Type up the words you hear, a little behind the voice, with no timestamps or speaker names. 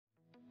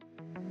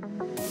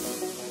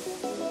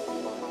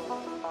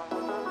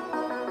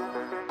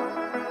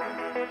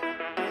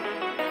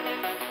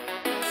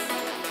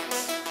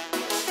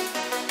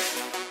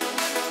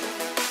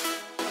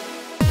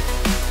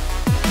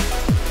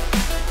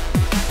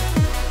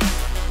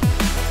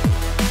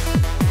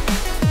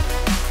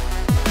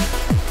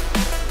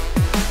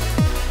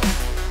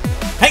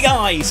Hey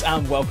guys,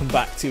 and welcome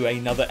back to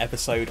another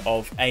episode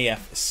of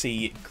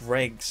AFC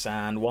Greg's.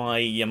 And why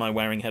am I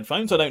wearing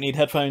headphones? I don't need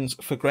headphones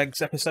for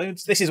Greg's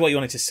episodes. This is what you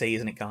wanted to see,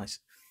 isn't it, guys?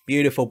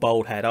 Beautiful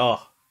bald head. Oh,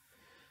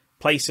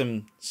 play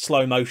some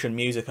slow motion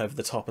music over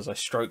the top as I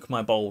stroke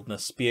my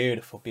baldness.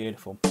 Beautiful,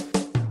 beautiful.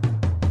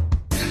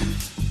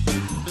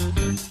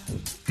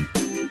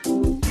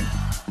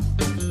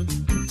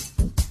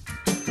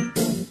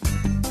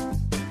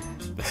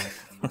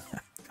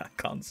 I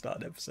can't start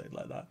an episode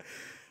like that.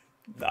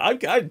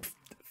 I'd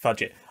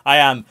fudge it. I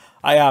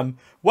am.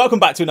 Welcome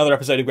back to another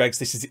episode of Greg's.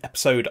 This is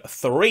episode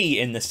 3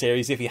 in the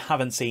series. If you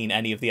haven't seen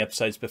any of the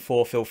episodes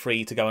before, feel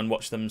free to go and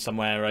watch them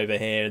somewhere over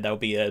here. There'll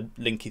be a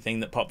linky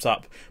thing that pops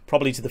up,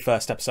 probably to the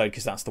first episode,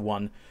 because that's the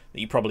one that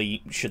you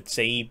probably should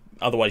see.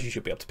 Otherwise, you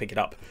should be able to pick it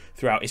up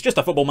throughout. It's just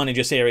a Football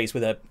Manager series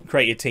with a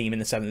created team in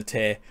the 7th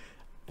tier.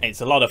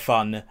 It's a lot of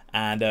fun,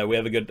 and we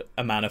have a good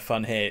amount of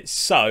fun here.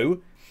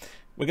 So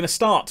we're going to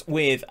start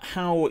with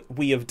how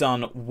we have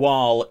done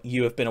while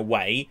you have been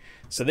away.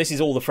 So this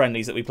is all the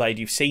friendlies that we played.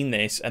 You've seen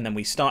this. And then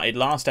we started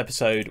last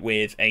episode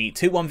with a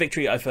 2-1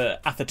 victory over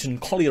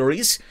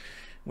Enquiries,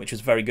 which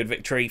was a very good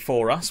victory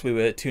for us. We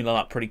were 2-0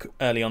 up pretty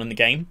early on in the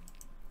game.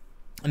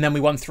 And then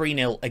we won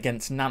 3-0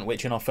 against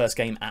Nantwich in our first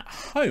game at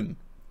home.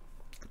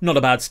 Not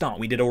a bad start.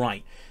 We did all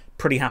right.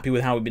 Pretty happy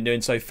with how we've been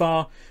doing so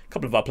far. A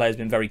couple of our players have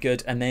been very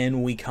good. And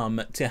then we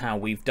come to how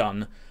we've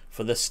done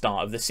for the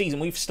start of the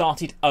season. We've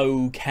started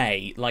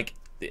okay. Like,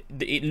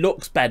 it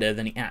looks better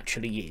than it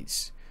actually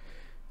is,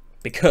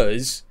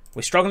 because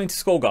we're struggling to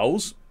score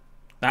goals.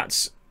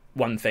 That's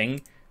one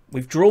thing.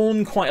 We've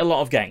drawn quite a lot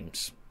of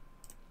games.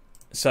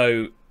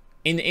 So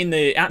in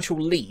the actual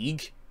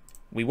league,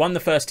 we won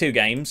the first 2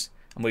 games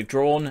and we've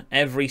drawn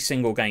every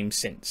single game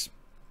since.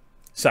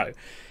 So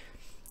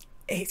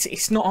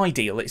it's not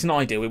ideal. It's not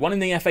ideal. We won in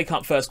the FA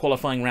Cup first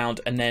qualifying round,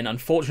 and then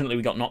unfortunately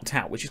we got knocked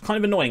out, which is kind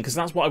of annoying, because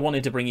that's what I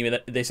wanted to bring you in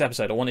this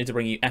episode. I wanted to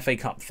bring you FA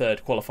Cup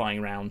third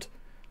qualifying round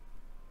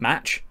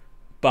match,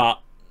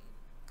 but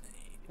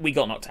we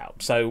got knocked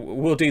out. So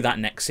we'll do that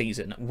next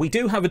season. We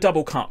do have a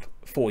double cup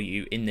for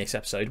you in this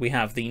episode. We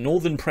have the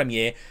Northern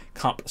Premier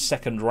Cup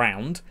second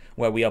round,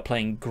 where we are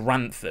playing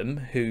Grantham,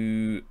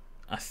 who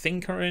I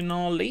think are in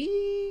our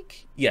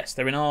league. Yes,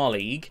 they're in our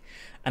league.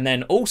 And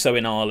then also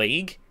in our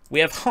league, we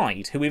have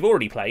Hyde, who we've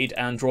already played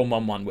and drawn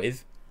 1-1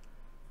 with.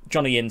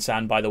 Johnny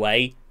Insan, by the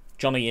way.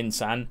 Johnny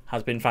Insan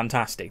has been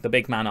fantastic. The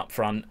big man up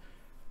front.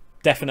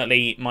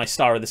 Definitely my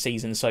star of the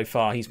season so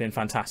far. He's been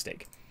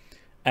fantastic.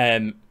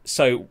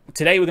 So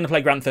today we're going to play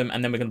Grantham,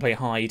 and then we're going to play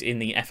Hyde in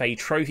the FA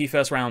Trophy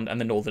first round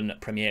and the Northern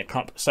Premier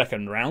Cup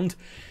second round.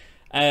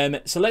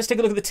 So let's take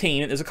a look at the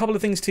team. There's a couple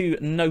of things to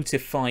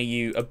notify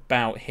you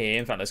about here.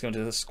 In fact, let's go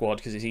into the squad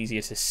because it's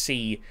easier to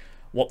see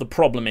what the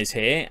problem is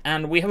here.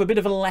 And we have a bit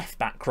of a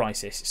left-back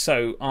crisis.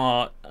 So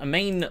our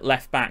main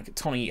left-back,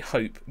 Tony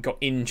Hope, got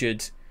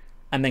injured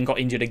and then got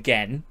injured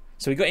again.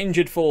 So he got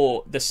injured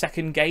for the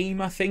second game,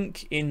 I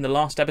think, in the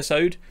last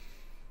episode.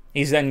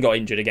 He's then got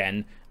injured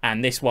again.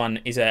 And this one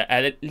is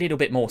a little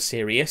bit more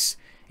serious.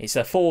 It's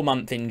a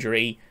 4-month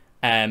injury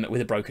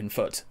with a broken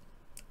foot.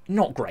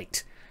 Not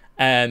great.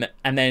 And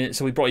then,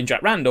 so we brought in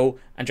Jack Randall,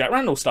 and Jack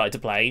Randall started to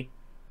play.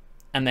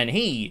 And then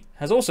he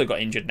has also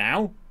got injured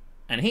now.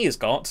 And he has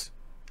got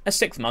a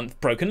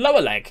 6-month broken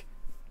lower leg.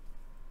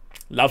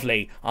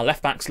 Lovely. Our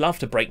left backs love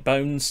to break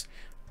bones.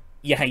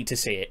 You hate to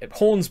see it.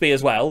 Hornsby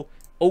as well,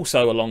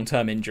 also a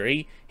long-term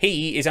injury.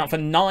 He is out for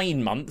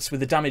 9 months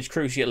with a damaged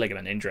cruciate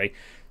ligament injury.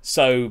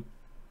 So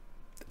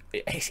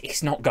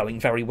it's not going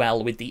very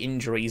well with the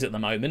injuries at the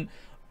moment.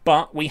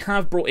 But we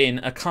have brought in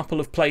a couple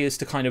of players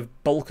to kind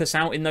of bulk us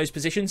out in those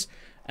positions.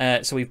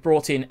 So we've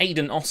brought in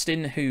Aidan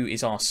Austin, who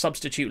is our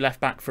substitute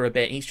left-back for a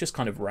bit. He's just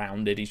kind of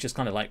rounded. He's just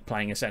kind of like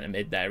playing a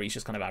centre-mid there. He's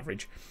just kind of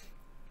average.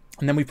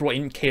 And then we've brought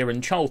in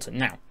Kieran Charlton.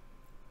 Now,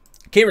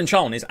 Kieran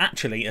Charlton is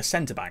actually a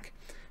centre-back.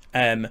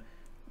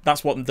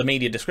 That's what the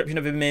media description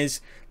of him is.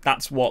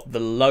 That's what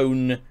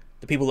the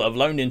people that have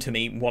loaned him to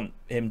me want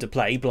him to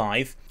play,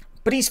 Blythe.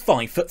 But he's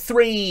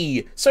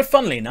 5'3". So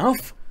funnily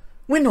enough,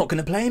 we're not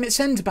going to play him at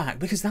centre-back,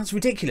 because that's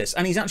ridiculous.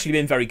 And he's actually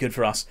been very good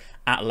for us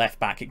at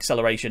left-back.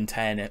 Acceleration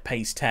 10,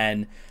 pace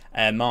 10,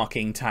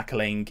 marking,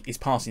 tackling. His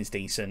passing's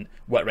decent.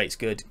 Work rate's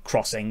good.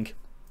 Crossing.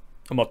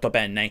 Molto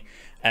bene.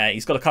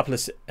 He's got a couple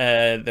of...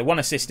 the 1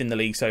 assist in the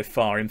league so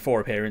far in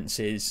 4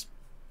 appearances.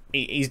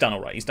 He's done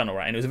all right. He's done all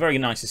right. And it was a very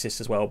nice assist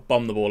as well.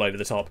 Bombed the ball over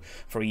the top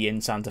for a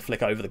Yin-san to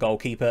flick over the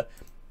goalkeeper.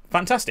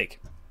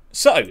 Fantastic.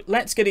 So,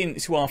 let's get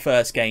into our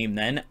first game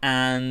then.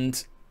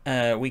 And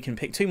we can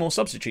pick 2 more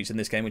substitutes in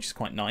this game, which is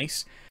quite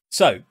nice.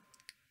 So,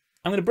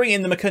 I'm going to bring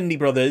in the McCundy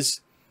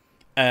brothers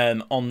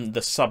on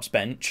the subs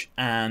bench.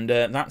 And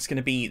that's going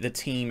to be the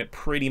team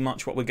pretty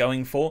much what we're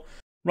going for.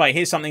 Right,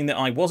 here's something that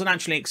I wasn't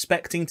actually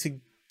expecting to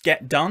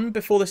get done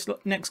before this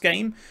next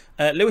game.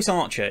 Lewis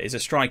Archer is a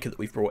striker that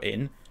we've brought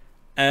in.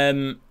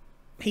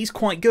 He's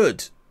quite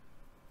good.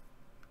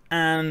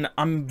 And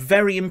I'm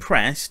very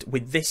impressed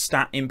with this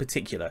stat in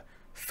particular.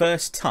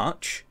 First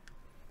touch,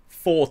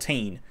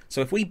 14.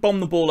 So if we bomb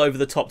the ball over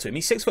the top to him,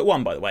 he's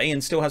 6'1", by the way,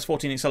 and still has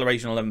 14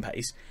 acceleration, 11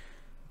 pace.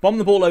 bomb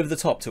the ball over the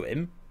top to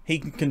him. He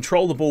can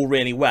control the ball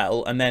really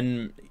well, and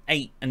then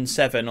 8 and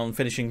 7 on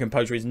finishing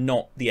composure is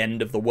not the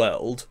end of the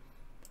world.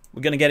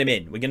 We're going to get him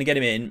in. We're going to get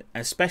him in,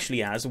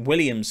 especially as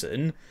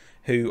Williamson,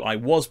 who I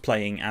was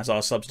playing as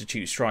our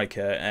substitute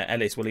striker,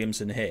 Ellis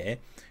Williamson here,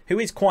 who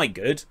is quite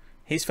good.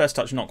 His first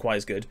touch not quite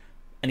as good.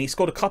 And he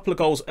scored a couple of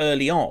goals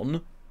early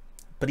on,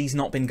 but he's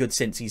not been good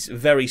since. He's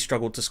very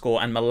struggled to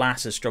score, and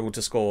Mallass has struggled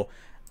to score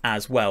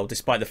as well,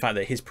 despite the fact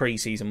that his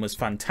pre-season was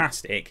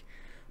fantastic.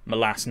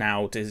 Mallass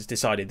now has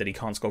decided that he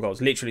can't score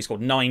goals. Literally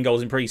scored 9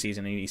 goals in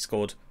pre-season, and he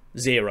scored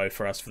 0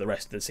 for us for the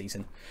rest of the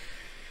season.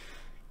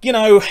 You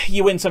know,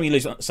 you win some, you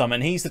lose some,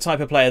 and he's the type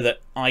of player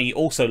that I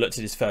also looked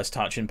at his first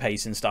touch and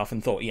pace and stuff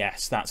and thought,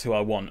 yes, that's who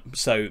I want.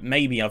 So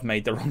maybe I've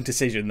made the wrong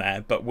decision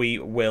there, but we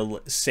will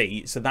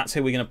see. So that's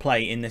who we're going to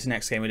play in this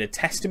next game. We're going to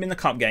test him in the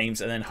cup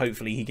games, and then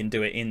hopefully he can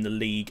do it in the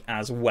league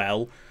as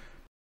well.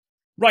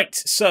 Right,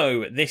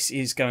 so this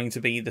is going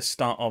to be the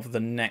start of the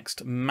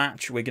next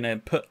match. We're going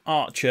to put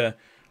Archer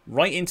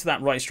right into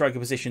that right striker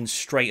position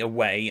straight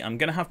away. I'm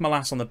going to have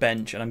Mallass on the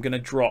bench, and I'm going to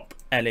drop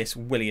Ellis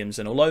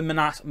Williamson. Although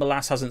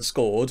Mallass hasn't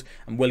scored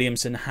and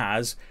Williamson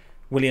has,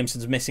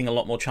 Williamson's missing a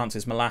lot more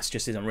chances. Mallass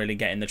just isn't really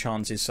getting the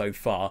chances so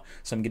far.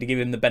 So I'm going to give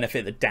him the benefit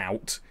of the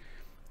doubt.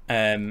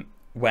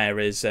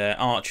 Whereas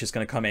Archer's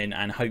going to come in,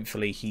 and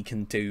hopefully he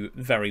can do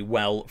very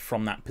well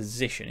from that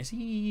position.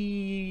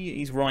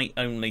 He's right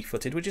only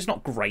footed, which is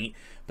not great,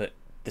 but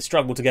the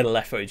struggle to get a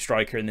left-footed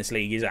striker in this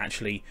league is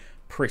actually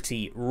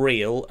pretty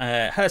real.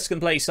 Hurst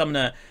can play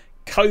Sumner,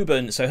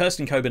 Coburn. So Hurst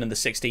and Coburn are the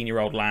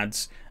 16-year-old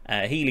lads.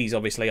 Healy's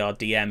obviously our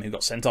DM who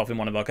got sent off in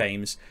one of our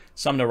games.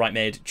 Sumner right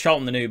mid,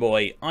 Charlton the new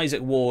boy,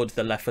 Isaac Ward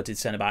the left-footed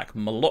centre-back,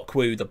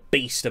 Malokwu the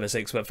beast of a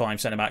 6'5"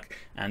 centre-back,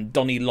 and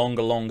Donny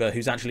Longa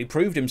who's actually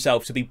proved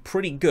himself to be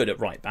pretty good at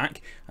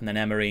right-back. And then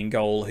Emery in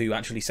goal, who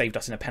actually saved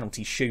us in a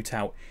penalty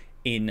shootout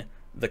in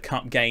the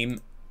cup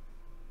game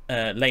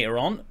later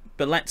on.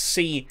 But let's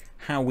see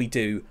how we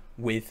do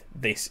with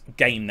this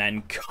game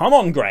then. Come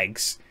on,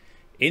 Gregs.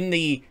 In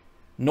the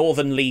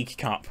Northern League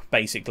Cup,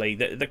 basically.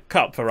 The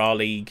cup for our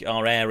league,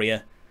 our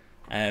area.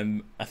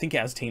 I think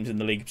it has teams in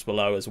the leagues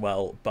below as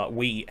well. But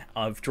we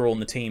have drawn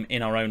the team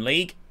in our own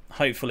league.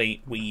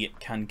 Hopefully we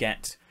can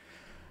get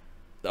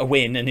a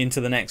win and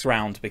into the next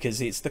round, because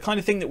it's the kind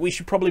of thing that we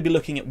should probably be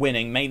looking at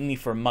winning, mainly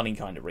for a money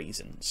kind of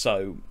reason.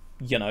 So,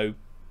 you know,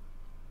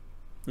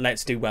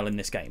 let's do well in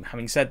this game.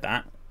 Having said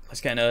that,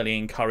 let's get an early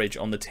encourage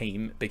on the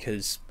team,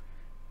 because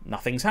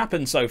nothing's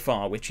happened so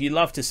far, which you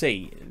love to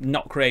see.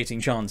 Not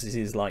creating chances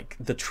is like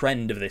the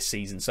trend of this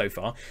season so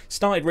far.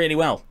 Started really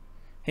well.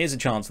 Here's a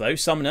chance though.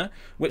 Sumner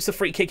whips the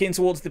free kick in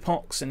towards the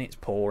box, and it's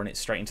poor, and it's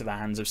straight into the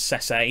hands of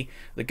Sese,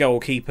 the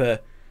goalkeeper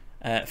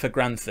for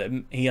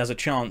Grantham. He has a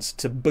chance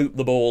to boot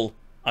the ball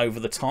over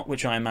the top,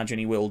 which I imagine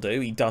he will do.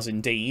 He does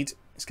indeed.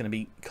 It's going to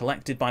be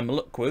collected by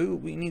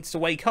Malukwu. He needs to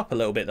wake up a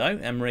little bit though.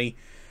 Emery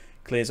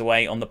clears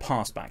away on the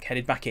pass back.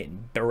 Headed back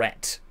in.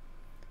 Barrett.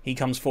 He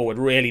comes forward.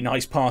 Really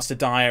nice pass to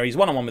Dyer. He's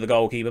one-on-one with the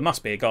goalkeeper.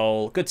 Must be a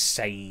goal. Good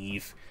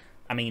save.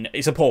 I mean,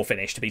 it's a poor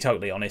finish, to be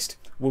totally honest.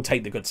 We'll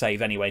take the good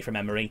save anyway from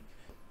Emery.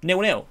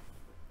 0-0.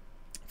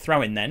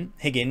 Throw in then.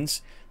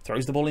 Higgins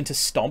throws the ball into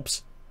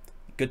Stobbs.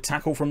 Good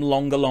tackle from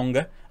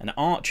Longa. And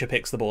Archer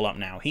picks the ball up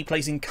now. He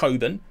plays in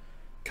Coburn.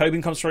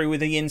 Coburn comes through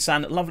with a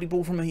Yin-San. Lovely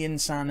ball from a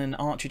Yin-San, and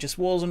Archer just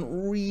wasn't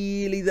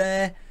really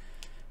there.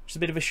 Which is a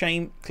bit of a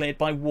shame. Cleared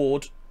by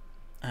Ward.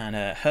 And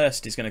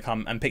Hurst is going to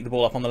come and pick the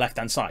ball up on the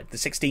left-hand side. The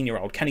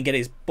 16-year-old. Can he get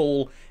his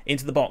ball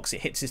into the box? It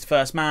hits his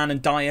first man,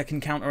 and Dyer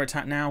can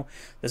counter-attack now.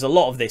 There's a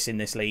lot of this in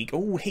this league.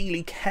 Oh,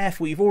 Healy,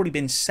 careful. You've already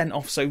been sent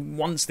off so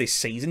once this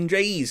season.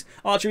 Jeez.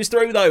 Archer is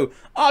through, though.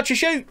 Archer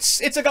shoots.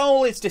 It's a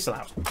goal. It's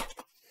disallowed.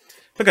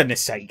 For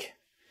goodness sake.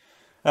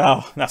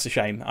 Oh, that's a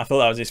shame. I thought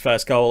that was his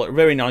first goal. A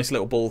very nice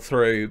little ball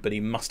through, but he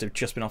must have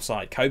just been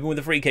offside. Coburn with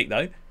a free kick,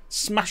 though.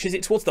 Smashes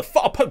it towards the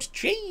far post.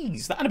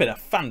 Jeez, that would have been a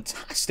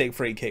fantastic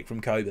free kick from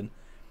Coburn.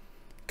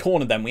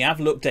 Corner then. We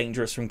have looked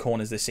dangerous from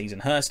corners this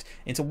season. Hurst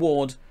into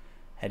Ward.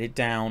 Headed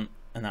down,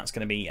 and that's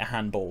going to be a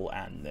handball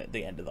and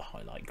the end of the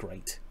highlight.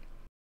 Great.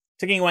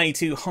 Taking away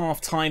to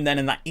half-time then,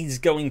 and that is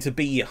going to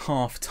be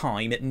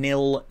half-time at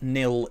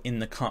 0-0 in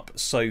the cup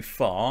so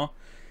far.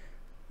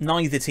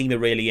 Neither team are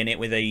really in it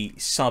with a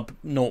sub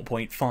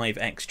 0.5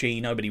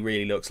 XG. Nobody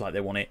really looks like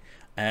they want it.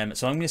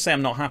 So I'm going to say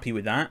I'm not happy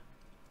with that.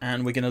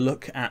 And we're going to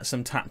look at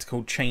some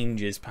tactical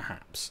changes,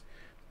 perhaps.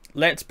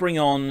 Let's bring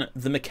on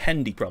the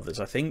McKendy brothers,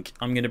 I think.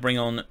 I'm going to bring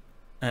on...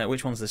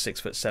 which one's the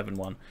 6'7"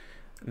 one?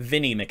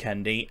 Vinny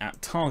McKendy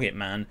at target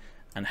man,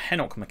 and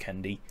Henok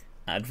McKendy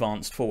at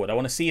advanced forward. I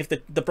want to see if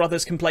the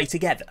brothers can play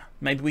together.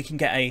 Maybe we can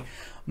get a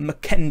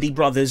McKendy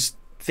brothers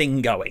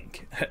thing going.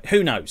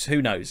 Who knows?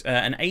 Who knows?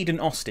 And Aidan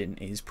Austin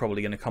is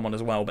probably going to come on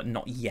as well, but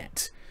not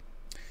yet.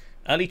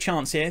 Early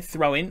chance here.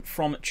 Throw in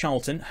from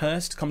Charlton.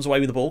 Hurst comes away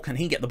with the ball. Can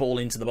he get the ball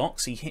into the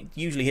box? He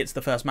usually hits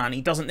the first man.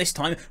 He doesn't this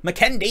time.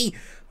 McKendy!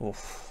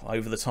 Oof,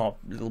 over the top.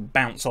 Little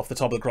bounce off the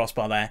top of the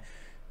crossbar there.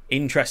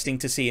 Interesting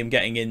to see him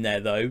getting in there,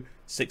 though.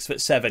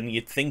 6'7".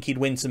 You'd think he'd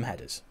win some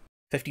headers.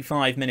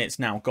 55 minutes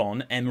now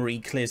gone. Emery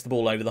clears the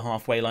ball over the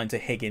halfway line to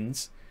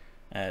Higgins.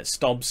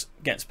 Stobbs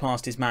gets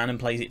past his man and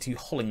plays it to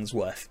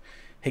Hollingsworth.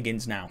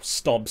 Higgins now.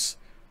 Stobbs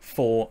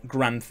for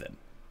Grantham.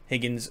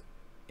 Higgins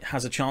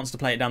has a chance to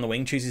play it down the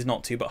wing, chooses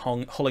not to, but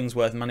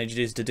Hollingsworth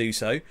manages to do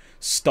so.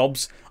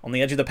 Stobbs on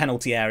the edge of the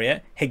penalty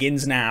area.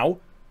 Higgins now.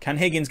 Can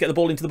Higgins get the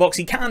ball into the box?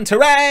 He can.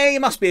 Hooray!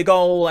 Must be a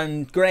goal.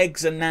 And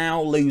Greggs are now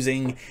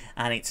losing.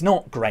 And it's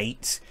not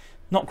great.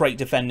 Not great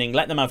defending.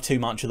 Let them have too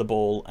much of the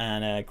ball.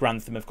 And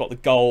Grantham have got the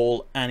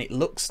goal. And it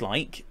looks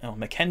like... Oh,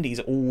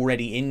 McKendy's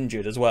already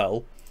injured as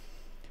well.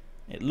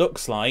 It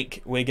looks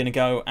like we're going to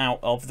go out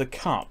of the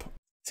cup.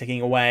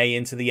 Ticking away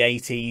into the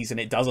 80s. And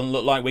it doesn't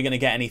look like we're going to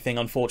get anything,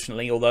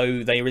 unfortunately.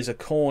 Although there is a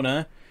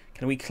corner.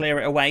 Can we clear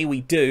it away?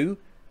 We do.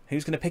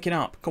 Who's going to pick it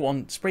up? Come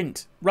on,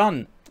 sprint.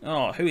 Run.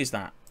 Oh, who is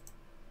that?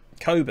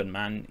 Coburn,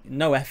 man,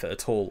 no effort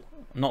at all.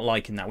 I'm not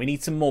liking that. We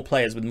need some more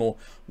players with more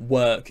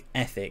work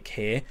ethic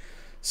here.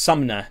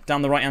 Sumner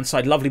down the right hand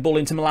side, lovely ball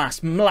into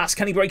Mallass. Mallass,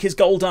 can he break his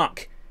goal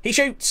duck? He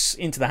shoots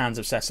into the hands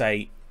of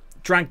Sesse.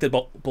 Dragged the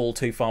ball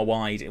too far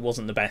wide. It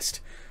wasn't the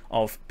best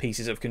of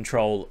pieces of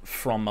control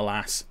from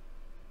Mallass.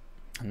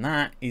 And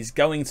that is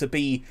going to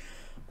be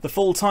the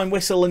full-time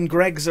whistle, and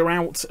Greggs are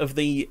out of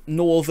the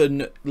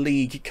Northern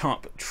League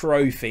Cup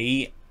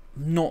trophy.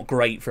 Not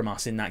great from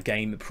us in that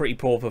game. Pretty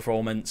poor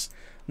performance.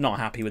 Not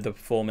happy with the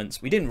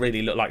performance. We didn't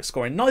really look like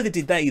scoring. Neither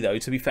did they, though,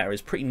 to be fair. It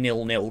was a pretty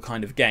nil-nil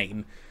kind of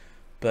game.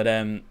 But,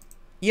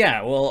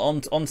 yeah, well,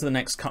 on to the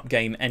next cup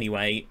game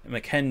anyway.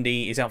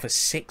 McKendy is out for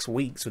 6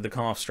 weeks with the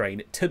calf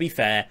strain. To be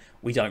fair,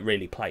 we don't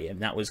really play him.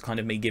 That was kind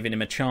of me giving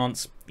him a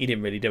chance. He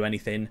didn't really do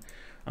anything.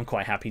 I'm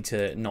quite happy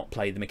to not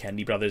play the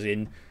McKendy brothers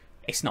in.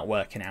 It's not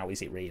working out,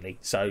 is it really?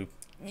 So,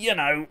 you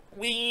know,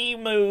 we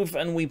move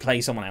and we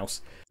play someone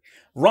else.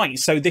 Right,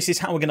 so this is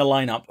how we're going to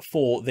line up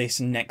for this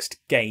next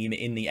game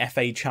in the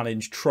FA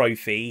Challenge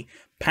Trophy.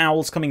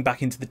 Powell's coming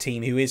back into the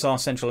team, who is our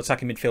central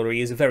attacking midfielder.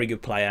 He is a very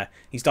good player.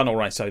 He's done all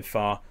right so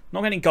far.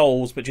 Not getting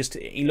goals, but just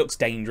he looks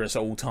dangerous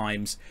at all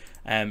times.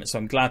 So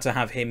I'm glad to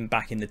have him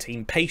back in the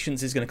team.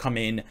 Patience is going to come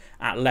in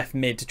at left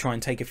mid to try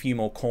and take a few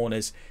more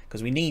corners,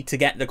 because we need to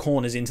get the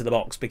corners into the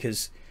box,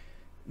 because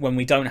when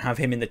we don't have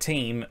him in the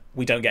team,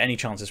 we don't get any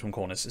chances from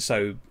corners.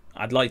 So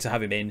I'd like to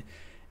have him in.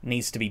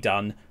 Needs to be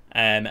done.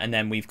 And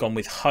then we've gone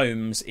with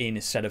Holmes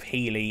instead of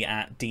Healy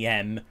at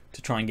DM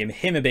to try and give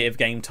him a bit of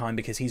game time,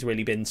 because he's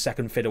really been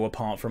second fiddle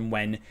apart from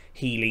when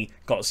Healy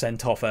got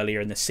sent off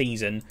earlier in the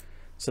season.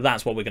 So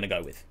that's what we're going to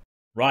go with.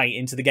 Right,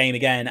 into the game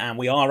again, and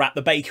we are at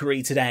the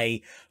bakery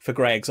today for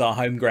Greggs, our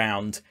home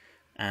ground.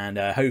 And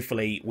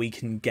hopefully we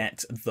can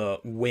get the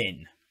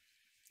win.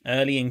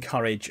 Early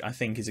encourage, I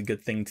think, is a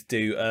good thing to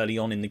do early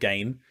on in the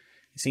game.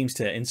 It seems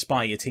to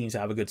inspire your team to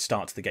have a good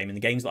start to the game. In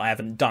the games that I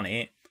haven't done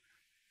it,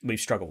 we've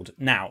struggled.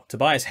 Now,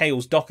 Tobias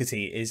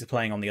Hales-Doherty is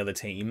playing on the other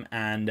team,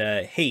 and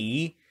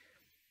he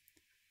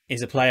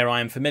is a player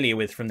I am familiar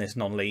with from this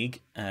non-league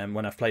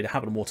when I've played a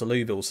Havant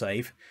Waterlooville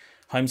save.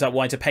 Holmes out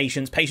wide to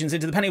Patience. Patience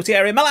into the penalty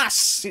area.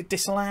 Mallass!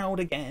 Disallowed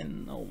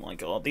again. Oh my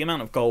god. The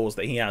amount of goals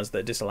that he has that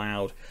are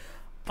disallowed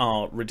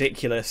are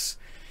ridiculous.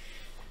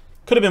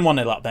 Could have been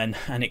 1-0 up then,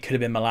 and it could have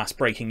been Mallass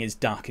breaking his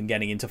duck and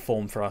getting into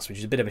form for us, which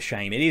is a bit of a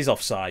shame. It is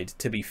offside,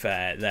 to be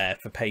fair, there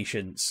for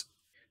Patience.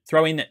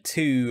 Throw in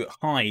to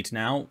Hyde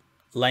now.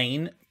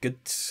 Lane. Good.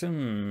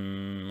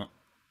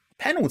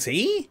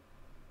 Penalty?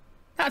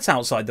 That's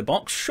outside the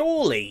box,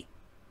 surely.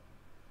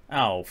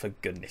 Oh, for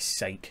goodness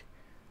sake.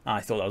 I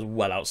thought that was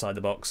well outside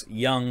the box.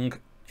 Young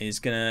is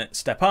going to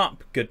step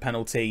up. Good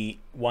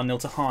penalty. 1-0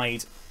 to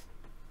Hyde.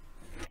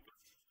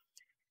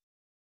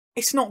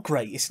 It's not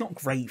great. It's not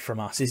great from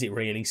us, is it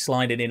really?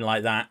 Sliding in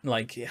like that.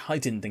 Like, I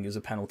didn't think it was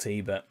a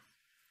penalty, but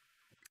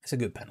it's a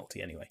good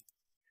penalty anyway.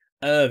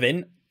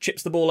 Irvin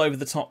chips the ball over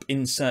the top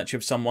in search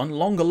of someone.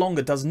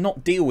 Longer does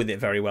not deal with it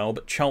very well,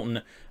 but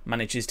Charlton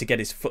manages to get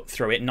his foot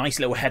through it. Nice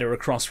little header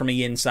across from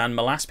Ian San.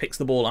 Mallass picks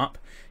the ball up.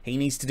 He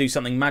needs to do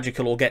something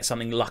magical or get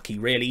something lucky,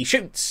 really. He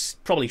shoots.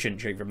 Probably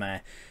shouldn't shoot from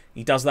there.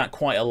 He does that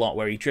quite a lot,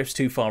 where he drifts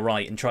too far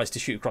right and tries to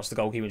shoot across the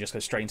goalkeeper and just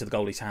goes straight into the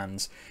goalie's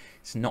hands.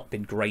 It's not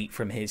been great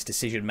from his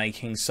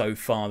decision-making so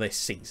far this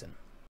season.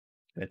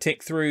 Going to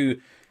tick through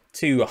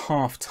to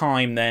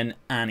half-time then,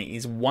 and it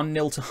is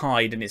 1-0 to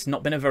Hyde, and it's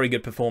not been a very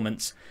good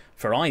performance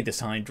for either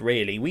side,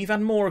 really. We've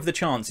had more of the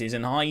chances,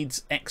 and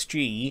Hyde's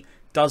XG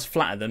does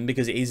flatter them,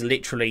 because it is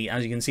literally,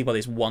 as you can see by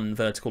this one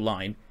vertical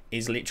line,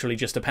 is literally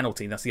just a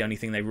penalty. That's the only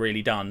thing they've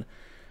really done.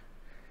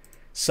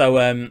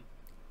 So,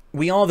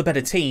 we are the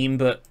better team,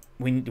 but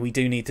we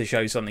do need to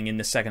show something in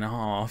the second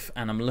half,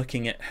 and I'm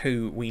looking at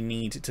who we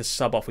need to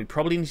sub off. We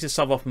probably need to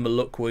sub off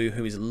Malukwu,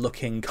 who is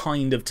looking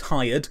kind of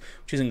tired,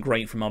 which isn't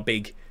great from our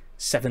big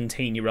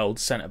 17-year-old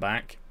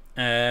centre-back.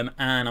 And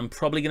I'm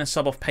probably going to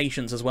sub off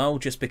Patience as well,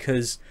 just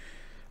because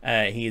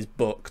he is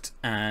booked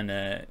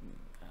and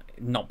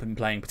not been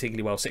playing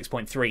particularly well.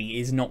 6.3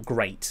 is not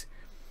great.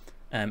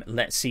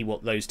 Let's see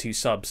what those two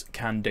subs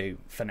can do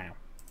for now.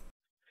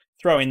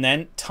 Throw in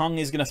then. Tongue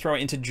is going to throw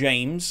it into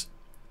James.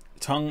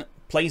 Tongue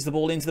plays the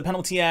ball into the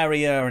penalty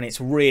area, and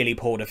it's really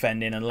poor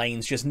defending, and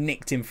Lane's just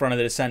nicked in front of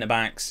the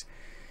centre-backs.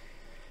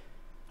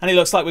 And it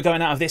looks like we're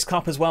going out of this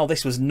cup as well.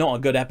 This was not a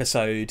good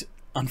episode.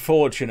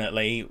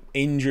 unfortunately,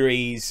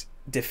 injuries,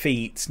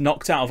 defeats,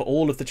 knocked out of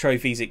all of the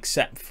trophies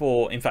except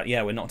for, in fact,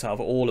 yeah, we're knocked out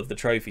of all of the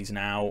trophies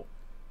now.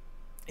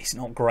 It's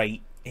not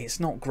great. It's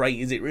not great,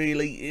 is it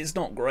really? It's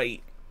not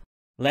great.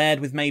 Laird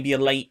with maybe a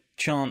late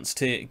chance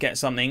to get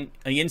something.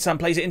 Yinsan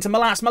plays it into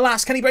Mallass.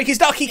 Mallass, can he break his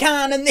duck? He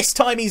can, and this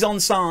time he's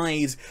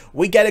onside.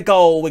 We get a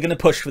goal. We're going to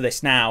push for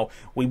this now.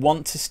 We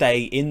want to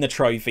stay in the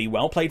trophy.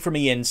 Well played from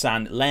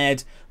Yinsan.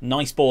 Laird,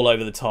 nice ball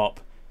over the top.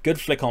 Good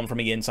flick on from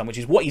Yinsan, which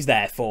is what he's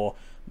there for.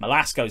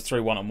 Mallass goes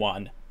through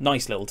one-on-one.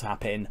 Nice little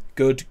tap in.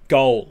 Good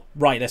goal.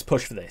 Right, let's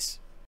push for this.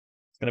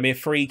 It's going to be a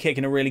free kick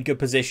in a really good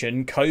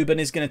position. Coburn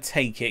is going to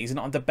take it. He's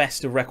not had the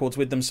best of records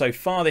with them so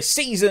far this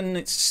season.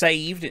 It's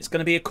saved. It's going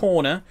to be a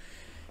corner.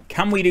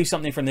 Can we do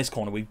something from this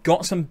corner? We've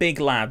got some big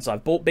lads.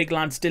 I've bought big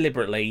lads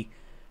deliberately.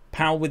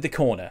 Powell with the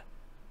corner.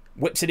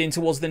 Whips it in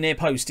towards the near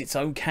post. It's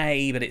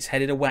okay, but it's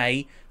headed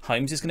away.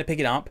 Holmes is going to pick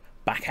it up.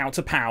 Back out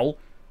to Powell.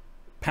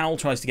 Powell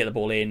tries to get the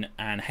ball in,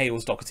 and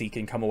Hales Doherty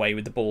can come away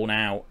with the ball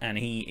now, and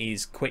he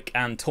is quick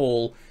and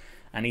tall,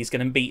 and he's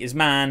going to beat his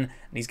man,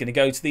 and he's going to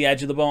go to the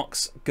edge of the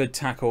box. Good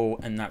tackle,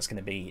 and that's going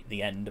to be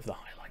the end of the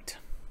highlight.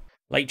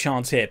 Late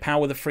chance here. Powell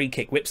with a free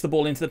kick, whips the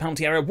ball into the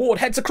penalty area. Ward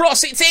heads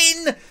across. It's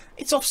in!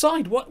 It's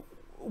offside. What?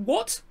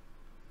 What?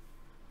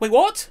 Wait,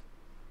 what?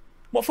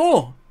 What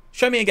for?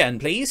 Show me again,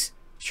 please.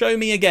 Show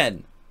me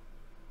again.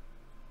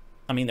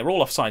 I mean, they're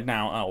all offside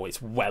now. Oh,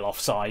 it's well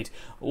offside.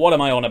 What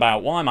am I on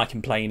about? Why am I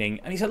complaining?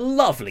 And it's a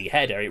lovely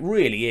header. It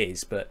really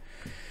is. But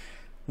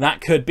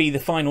that could be the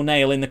final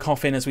nail in the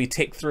coffin as we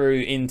tick through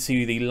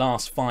into the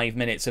last 5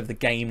 minutes of the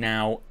game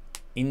now.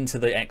 Into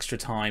the extra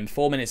time.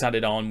 4 minutes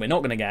added on. We're not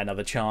going to get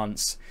another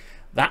chance.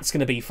 That's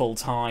going to be full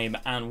time.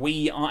 And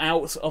we are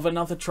out of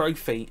another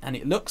trophy. And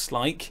it looks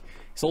like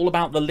it's all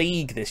about the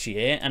league this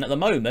year. And at the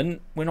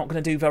moment, we're not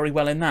going to do very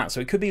well in that. So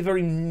it could be a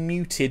very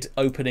muted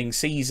opening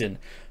season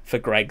for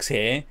Greg's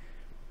here.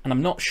 And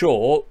I'm not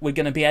sure we're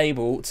going to be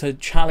able to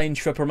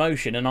challenge for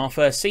promotion in our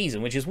first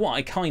season, which is what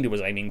I kind of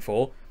was aiming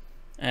for.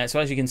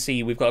 So as you can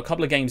see, we've got a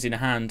couple of games in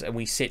hand and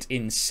we sit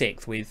in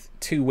 6th with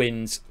 2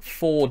 wins,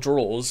 4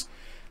 draws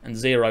and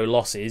 0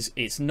 losses.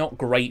 It's not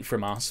great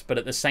from us, but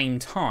at the same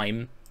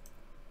time,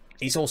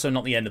 it's also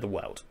not the end of the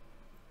world.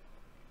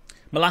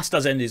 Mallass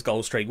does end his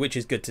goal streak, which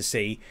is good to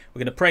see. We're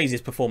going to praise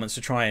his performance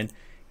to try and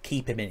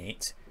keep him in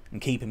it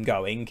and keep him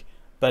going.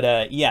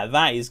 But yeah,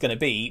 that is going to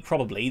be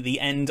probably the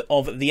end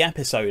of the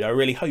episode. I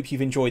really hope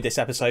you've enjoyed this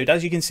episode.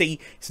 As you can see,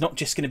 it's not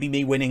just going to be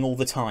me winning all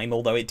the time,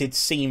 although it did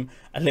seem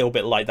a little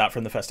bit like that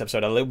from the first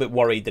episode. I'm a little bit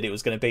worried that it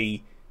was going to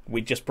be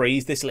we'd just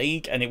breeze this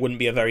league and it wouldn't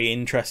be a very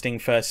interesting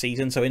first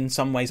season. So in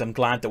some ways, I'm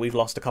glad that we've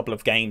lost a couple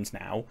of games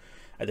now.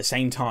 At the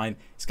same time,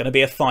 it's going to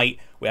be a fight.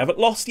 We haven't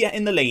lost yet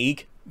in the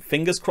league.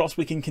 Fingers crossed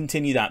we can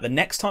continue that. The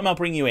next time I'll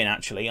bring you in,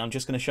 actually, I'm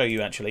just going to show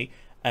you, actually,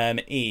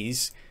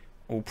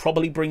 we'll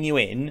probably bring you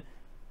in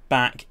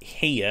back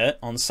here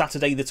on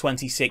Saturday the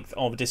 26th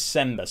of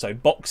December. So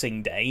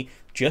Boxing Day,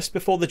 just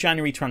before the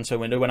January transfer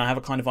window, when I have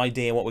a kind of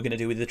idea what we're going to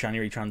do with the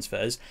January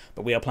transfers.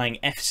 But we are playing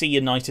FC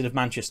United of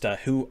Manchester,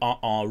 who are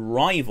our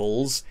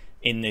rivals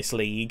in this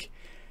league.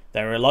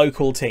 They're a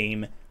local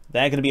team.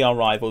 They're going to be our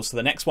rivals. So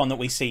the next one that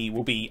we see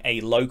will be a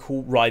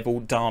local rival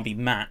derby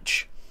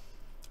match.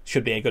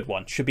 Should be a good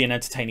one. Should be an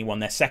entertaining one.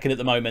 They're second at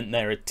the moment.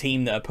 They're a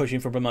team that are pushing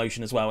for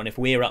promotion as well. And if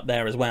we're up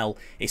there as well,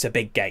 it's a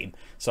big game.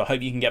 So I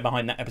hope you can get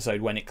behind that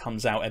episode when it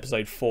comes out.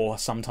 Episode 4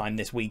 sometime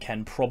this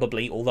weekend,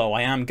 probably. Although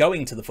I am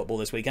going to the football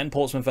this weekend.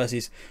 Portsmouth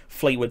versus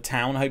Fleetwood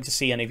Town. I hope to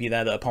see any of you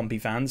there that are Pompey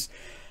fans.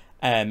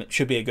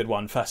 Should be a good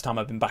one. First time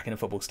I've been back in a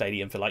football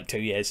stadium for like 2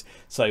 years.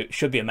 So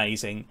should be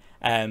amazing.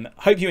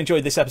 Hope you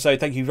enjoyed this episode.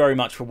 Thank you very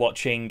much for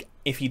watching.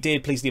 If you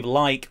did, please leave a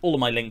like. All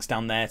of my links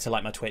down there to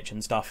like my Twitch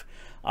and stuff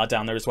are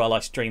down there as well. I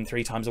stream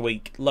 3 times a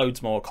week.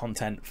 Loads more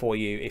content for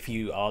you if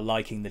you are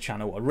liking the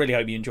channel. I really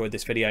hope you enjoyed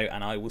this video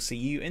and I will see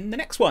you in the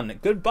next one.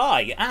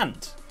 Goodbye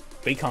and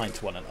be kind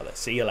to one another.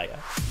 See you later.